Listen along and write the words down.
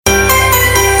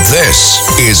This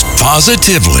is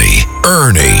Positively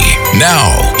Ernie.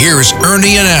 Now, here's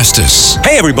Ernie Anastas.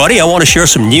 Hey everybody, I want to share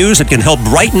some news that can help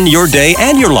brighten your day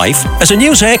and your life. As a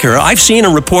news anchor, I've seen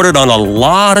and reported on a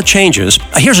lot of changes.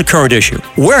 Here's a current issue.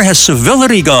 Where has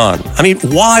civility gone? I mean,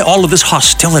 why all of this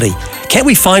hostility? Can't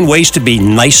we find ways to be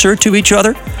nicer to each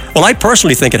other? Well, I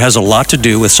personally think it has a lot to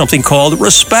do with something called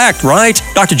respect, right?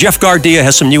 Dr. Jeff Gardia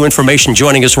has some new information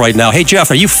joining us right now. Hey, Jeff,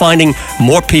 are you finding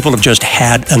more people have just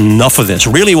had enough of this,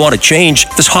 really want to change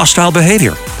this hostile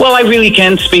behavior? Well, I really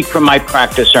can speak from my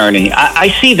practice, Ernie. I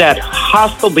see that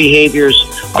hostile behaviors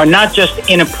are not just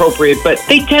inappropriate, but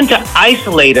they tend to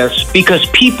isolate us because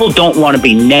people don't want to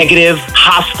be negative,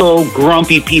 hostile,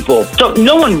 grumpy people. So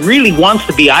no one really wants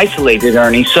to be isolated,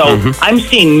 Ernie. So I'm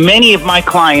seeing many of my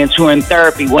clients who are in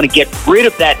therapy want to get rid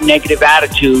of that negative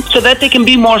attitude so that they can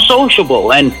be more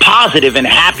sociable and positive and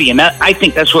happy. And I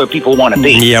think that's where people want to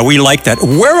be. Yeah, we like that.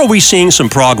 Where are we seeing some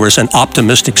progress and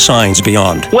optimistic signs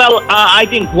beyond? Well, I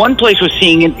think one place we're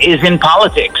seeing it is in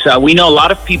politics. We know a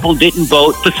lot of people didn't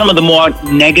vote for some of the more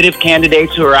negative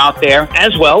candidates who are out there.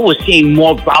 As well, we're seeing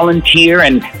more volunteer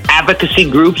and advocacy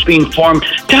groups being formed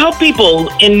to help people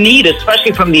in need,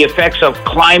 especially from the effects of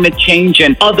climate change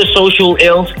and other social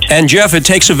ills. And Jeff, it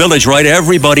takes a village, right?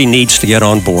 Everybody needs to get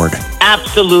on board.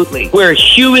 Absolutely. We're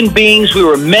human beings. We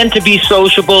were meant to be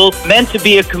sociable, meant to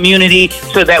be a community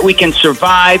so that we can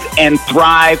survive and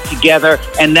thrive together.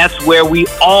 And that's where we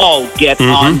all get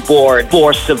on board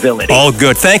for civility. All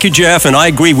good. Thank you, Jeff. And I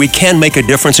agree, we can make a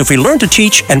difference if we learn to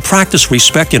teach and practice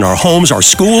respect in our homes, our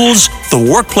schools, the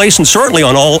workplace, and certainly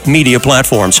on all media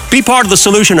platforms. Be part of the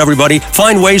solution, everybody.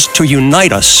 Find ways to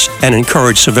unite us and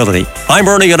encourage civility. I'm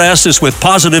Ernie Anastas with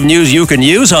positive news you can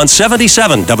use on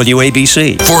 77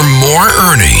 WABC. For more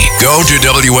Ernie, go to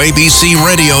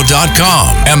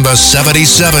WABCRadio.com and the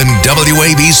 77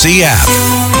 WABC app.